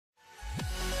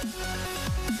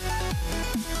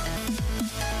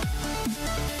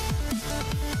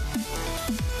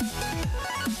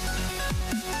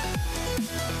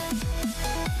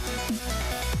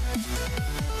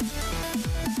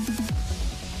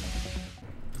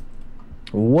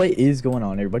What is going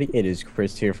on, everybody? It is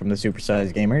Chris here from the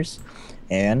Supersized Gamers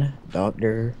and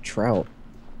Dr. Trout.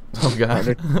 Oh God.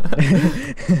 Dr.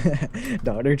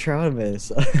 Dr.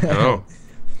 Troutimus. Hello.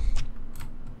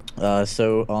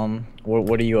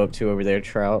 What are you up to over there,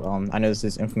 Trout? I know this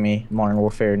is Infamy Modern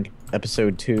Warfare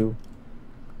episode 2.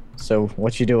 So,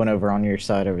 what you doing over on your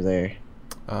side over there?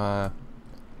 Uh.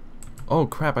 Oh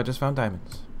crap! I just found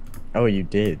diamonds Oh, you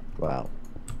did. Wow.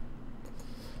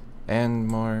 and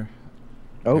more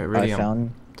Oh, I iridium.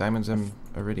 found Diamonds and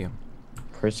iridium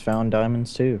Chris found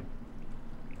diamonds too.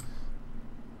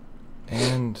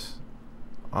 and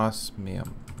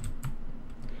osmium.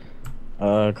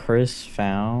 Chris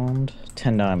found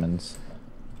 10 diamonds.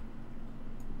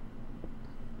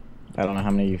 I don't know how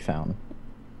many you found.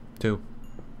 2.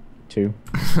 2.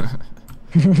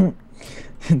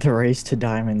 The race to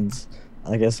diamonds.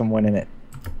 I guess I'm winning it.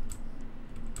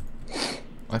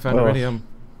 I found Oh, iridium.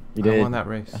 you I did. won that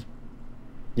race.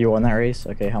 You won that race?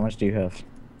 Okay, how much do you have?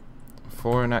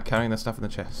 4, not counting the stuff in the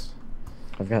chest.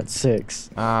 I've got 6.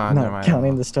 Ah, never Not mind.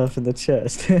 counting the stuff in the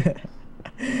chest. Never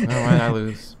mind. I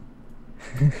lose.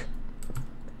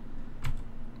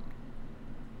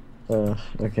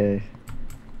 Okay.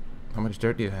 How much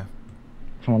dirt do you have?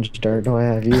 How much dirt do I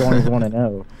have? You don't even want to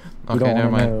know. You Okay, don't never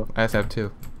want to mind. know. I just have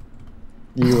 2.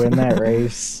 You win that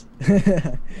race.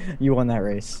 You won that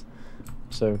race.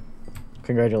 So,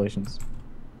 congratulations.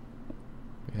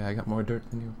 Yeah, I got more dirt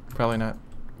than you. Probably not.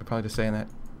 I'm probably just saying that.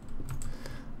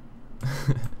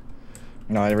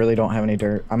 No, I really don't have any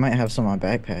dirt. I might have some on my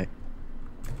backpack.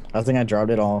 I think I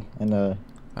dropped it all in the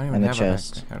I don't in even the have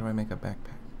chest. a backpack. How do I make a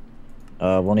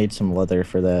backpack? We'll need some leather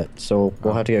for that. So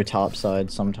we'll Oh. have to go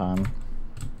topside sometime.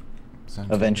 Sounds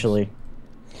Eventually.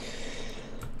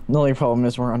 The only problem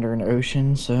is we're under an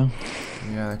ocean, so dangerous.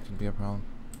 Yeah, that could be a problem.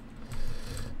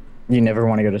 you never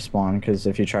want to go to spawn, because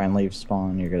if you try and leave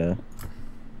spawn, you're gonna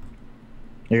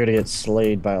get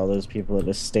slayed by all those people that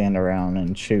just stand around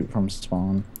and shoot from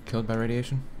spawn. Killed by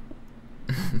radiation?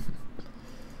 I I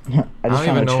just don't found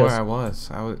even a know where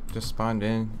chest. I was. Just spawned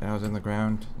in, and I was in the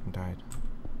ground and died.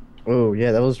 Oh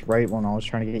yeah, that was right when I was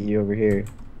trying to get you over here.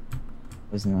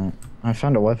 Wasn't that? I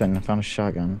found a weapon. I found a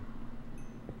shotgun.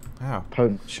 How?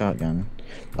 Potent shotgun.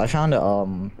 I found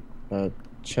a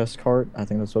chest cart. I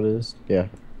think that's what it is. Yeah.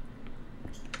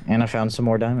 And I found some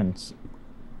more diamonds.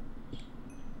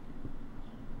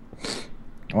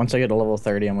 Once I get to level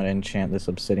 30, I'm gonna enchant this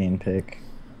obsidian pick.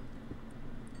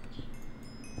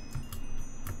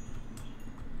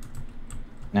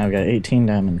 Now I've got 18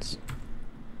 diamonds.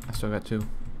 I still got 2.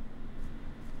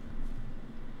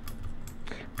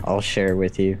 I'll share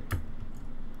with you.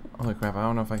 Holy crap, I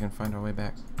don't know if I can find our way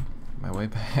back. My way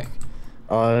back.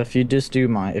 If you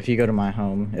go to my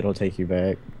home, it'll take you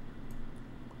back.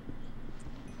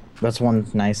 That's one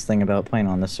nice thing about playing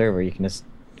on the server. You can just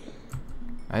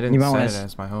I didn't You might set wanna it s-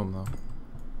 as my home,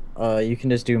 though. you can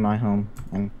just do my home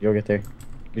and you'll get there.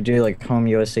 You do like home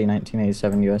USC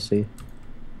 1987 USC.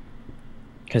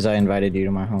 Cause I invited you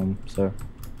to my home, so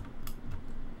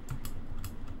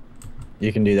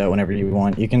you can do that whenever you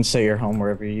want. You can set your home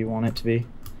wherever you want it to be.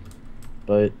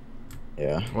 But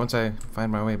yeah. Once I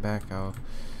find my way back, I'll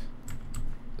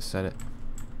set it.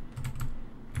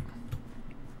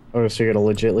 Oh, so you're gonna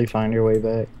legitly find your way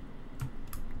back?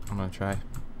 I'm gonna try.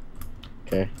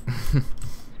 Okay.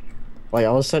 Like,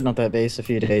 I was setting up that base a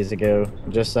few days ago,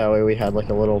 just that way we had like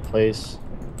a little place.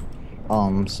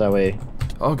 So that way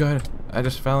Oh god, I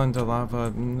just fell into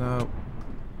lava. No.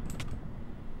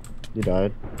 you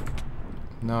died.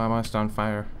 No, I'm almost on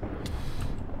fire.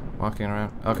 Walking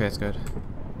around. Okay, it's good.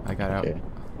 I got out. Okay.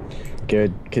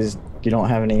 Good, cause you don't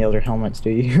have any other helmets, do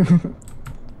you?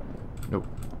 Nope.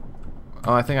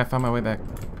 Oh, I think I found my way back.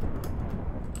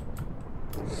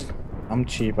 I'm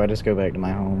cheap. I just go back to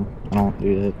my home. I don't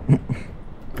do that.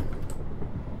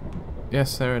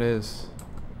 Yes, there it is.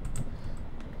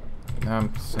 Now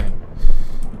I'm saying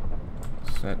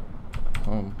set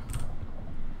home.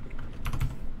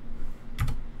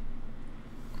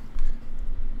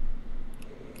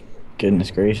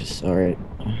 Goodness gracious. All right.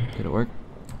 Did it work?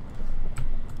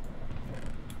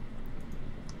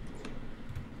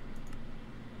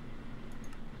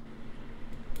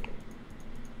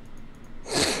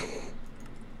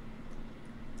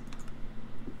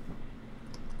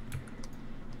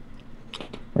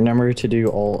 Remember to do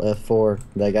all F4.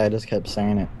 That guy just kept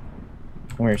saying it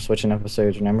when we were switching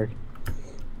episodes. Remember?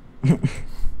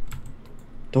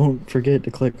 Don't forget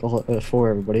to click all F4,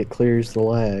 everybody. It clears the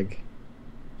lag.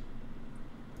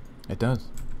 It does.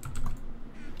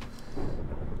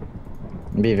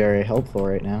 It'd be very helpful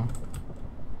right now.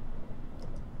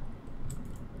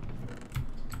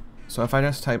 So if I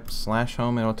just type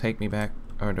 /home, it'll take me back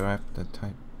Or do I have to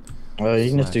type? Well, you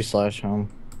can just do Slash. /home.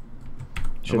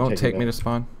 It won't take me to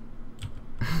spawn.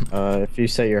 If you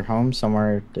set your home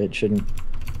somewhere, it shouldn't.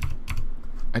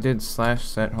 I did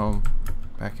 /set home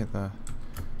back at the...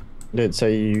 Did it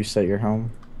say you set your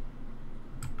home?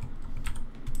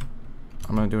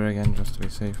 I'm gonna do it again just to be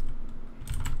safe.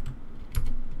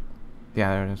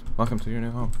 Yeah, there it is. Welcome to your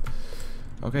new home.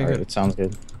 Okay, Alright, good. it sounds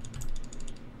good.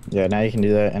 Yeah, now you can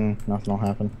do that and nothing will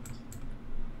happen.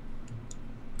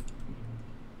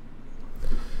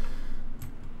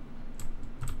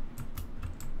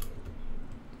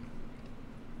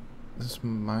 This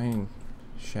mine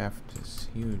shaft is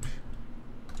huge.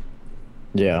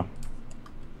 Yeah.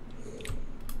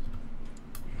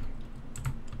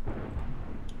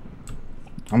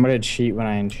 I'm gonna cheat when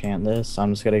I enchant this.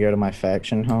 I'm just gonna go to my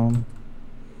faction home.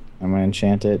 I'm gonna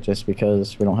enchant it just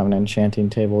because we don't have an enchanting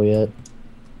table yet.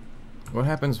 What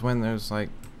happens when there's like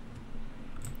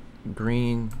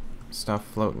green stuff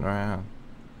floating around?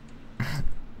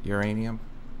 Uranium?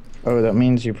 Oh, that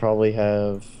means you probably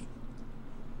have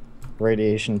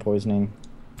radiation poisoning.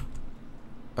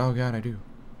 Oh god, I do.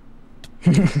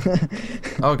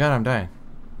 Oh god, I'm dying.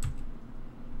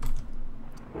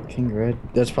 King Red.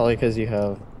 That's probably because you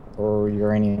have or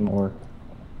uranium ore.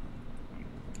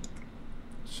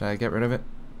 Should I get rid of it?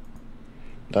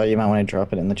 You might want to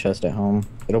drop it in the chest at home.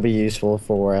 It'll be useful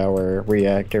for our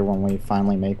reactor when we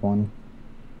finally make one.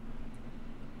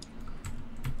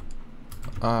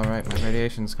 Alright, my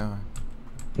radiation's gone.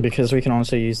 Because we can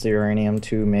also use the uranium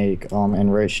to make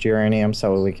enriched uranium,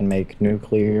 so we can make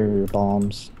nuclear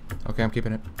bombs. Okay, I'm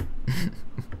keeping it.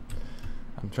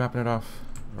 I'm dropping it off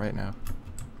right now.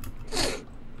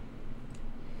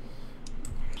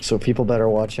 So people better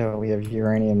watch out. We have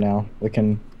uranium now. We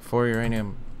can 4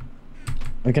 uranium.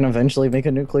 eventually make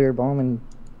a nuclear bomb and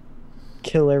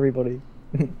kill everybody.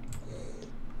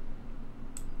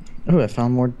 Oh, I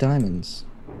found more diamonds.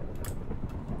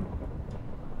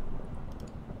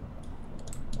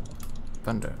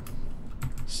 Thunder.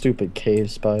 Stupid cave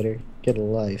spider. Get a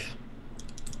life.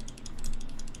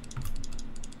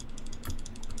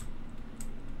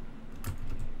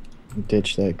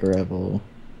 Ditch that gravel.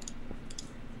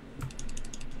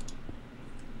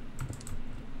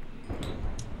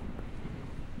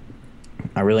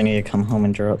 I really need to come home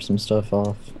and drop some stuff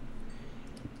off.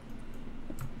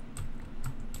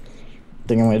 I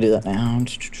think I'm gonna do that now.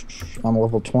 I'm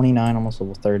level 29, almost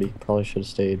level 30. Probably should have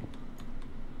stayed.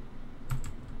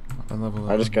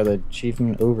 Level I just got the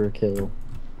achievement overkill.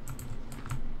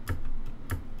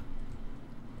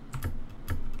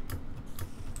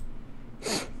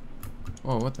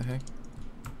 Oh, what the heck?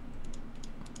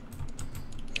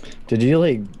 Did you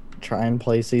like try and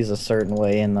place these a certain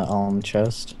way in the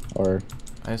chest, or?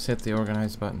 I just hit the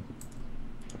organize button.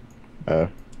 Oh.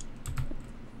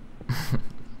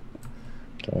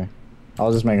 Okay. I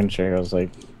was just making sure. I was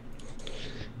like,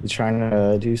 you trying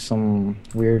to do some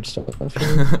weird stuff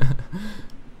here?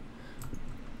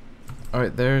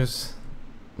 Alright, there's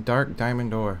dark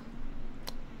diamond ore.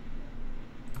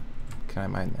 Can I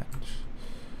mine that?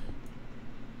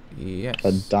 Yes.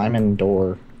 A diamond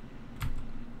door.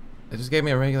 It just gave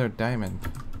me a regular diamond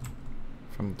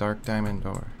from dark diamond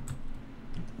ore.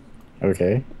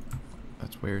 Okay.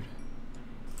 That's weird.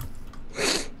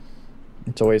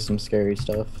 It's always some scary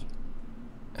stuff.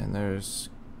 And there's...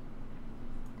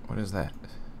 what is that?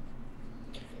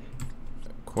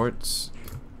 Quartz?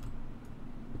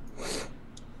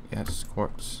 Yeah, it's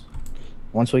quartz.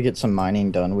 Once we get some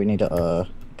mining done, we need to,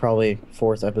 probably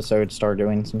 4th episode, start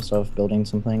doing some stuff, building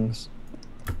some things.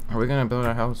 Are we gonna build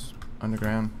our house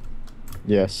underground?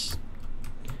 Yes.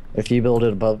 If you build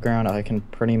it above ground, I can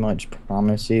pretty much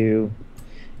promise you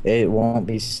it won't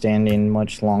be standing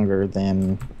much longer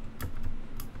than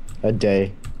a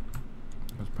day.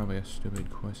 That's probably a stupid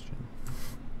question.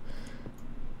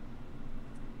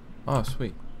 Oh,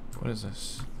 sweet. What is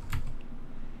this?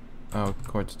 Oh,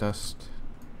 quartz dust.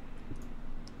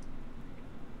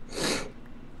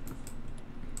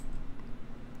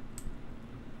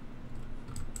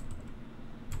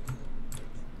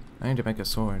 I need to make a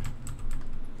sword.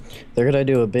 They're gonna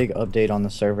do a big update on the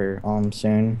server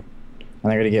soon.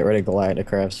 And they're gonna get rid of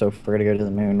Galacticraft, so if we're gonna go to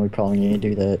the moon, we probably need to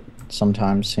do that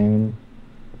sometime soon.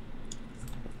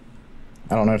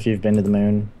 I don't know if you've been to the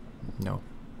moon. No.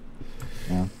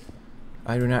 Yeah.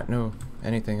 I do not know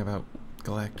anything about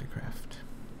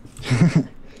Galacticraft.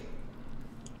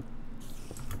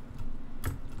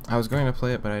 I was going to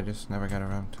play it, but I just never got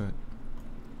around to it.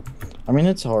 I mean,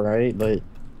 it's alright, but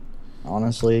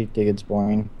honestly, it gets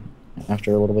boring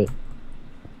after a little bit.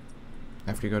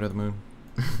 After you go to the moon.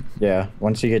 Yeah,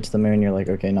 once you get to the moon, you're like,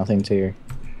 okay, nothing's here.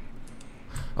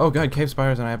 Oh god, cave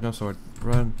spiders and I have no sword.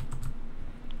 Run.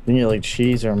 You need like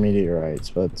cheese or meteorites,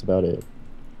 but that's about it.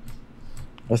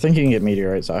 I think you can get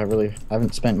meteorites. I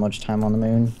haven't spent much time on the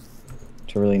moon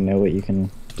to really know what you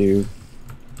can do.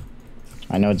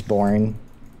 I know it's boring.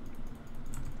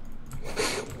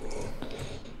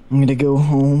 I'm gonna go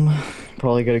home.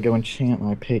 Probably gotta go enchant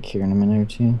my pick here in a minute or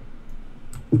two.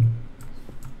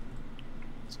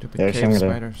 Stupid Yeah, so cave I'm gonna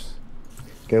spiders.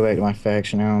 go back to my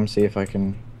faction now and see if I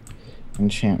can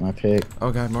enchant my pick.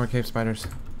 Oh god, more cave spiders.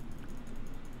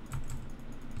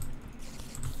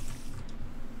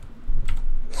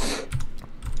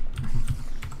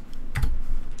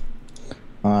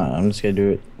 I'm just gonna do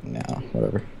it now,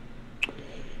 whatever.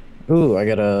 Ooh, I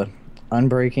got a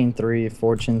Unbreaking 3,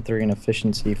 Fortune 3, and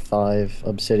Efficiency 5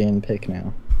 Obsidian pick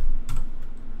now.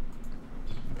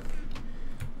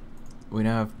 We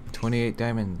now have 28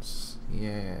 diamonds.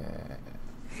 Yeah.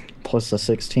 Plus the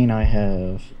 16 I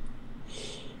have.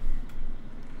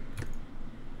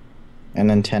 And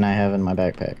then 10 I have in my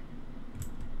backpack.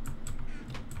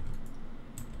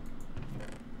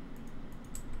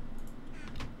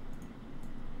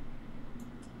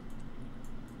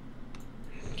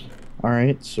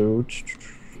 Alright, so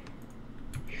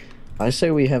I say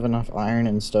we have enough iron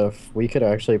and stuff. We could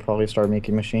actually probably start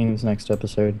making machines next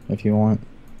episode if you want.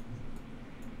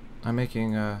 I'm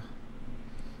making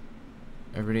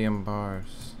iridium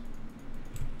bars.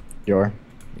 You are?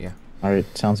 Yeah.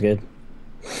 Alright, sounds good.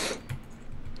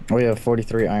 We have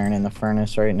 43 iron in the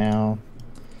furnace right now.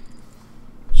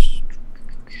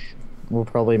 We'll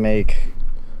probably make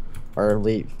our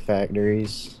elite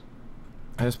factories.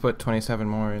 I just put 27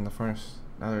 more in the furnace.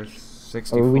 Now there's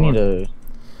 64. Oh, we need a...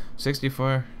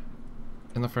 64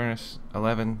 in the furnace.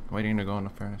 11 waiting to go in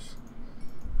the furnace.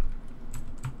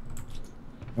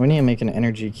 We need to make an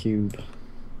energy cube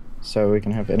so we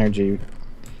can have energy.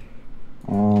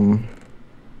 We'll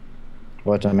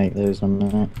have to make those in a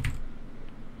minute.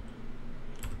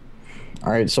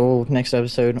 Alright, so next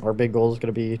episode, our big goal is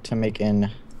going to be to make an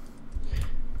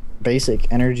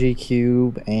basic energy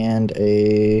cube and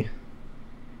a...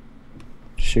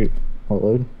 Shoot, what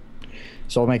load?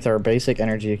 So we'll make our basic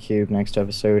energy cube next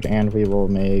episode, and we will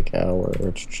make our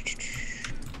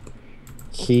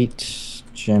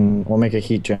we'll make a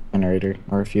heat generator,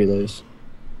 or a few of those.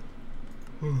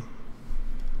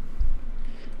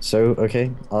 So,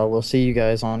 okay, we'll see you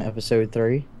guys on episode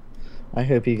 3. I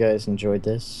hope you guys enjoyed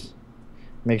this.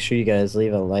 Make sure you guys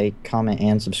leave a like, comment,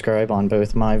 and subscribe on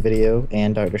both my video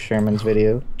and Dr. Sherman's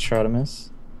video, Trotimus.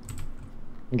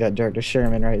 We got Dr.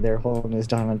 Sherman right there holding his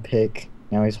diamond pick.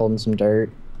 Now he's holding some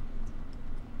dirt.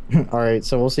 Alright,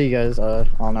 so we'll see you guys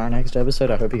on our next episode.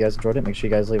 I hope you guys enjoyed it. Make sure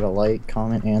you guys leave a like,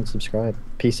 comment, and subscribe.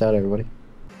 Peace out, everybody.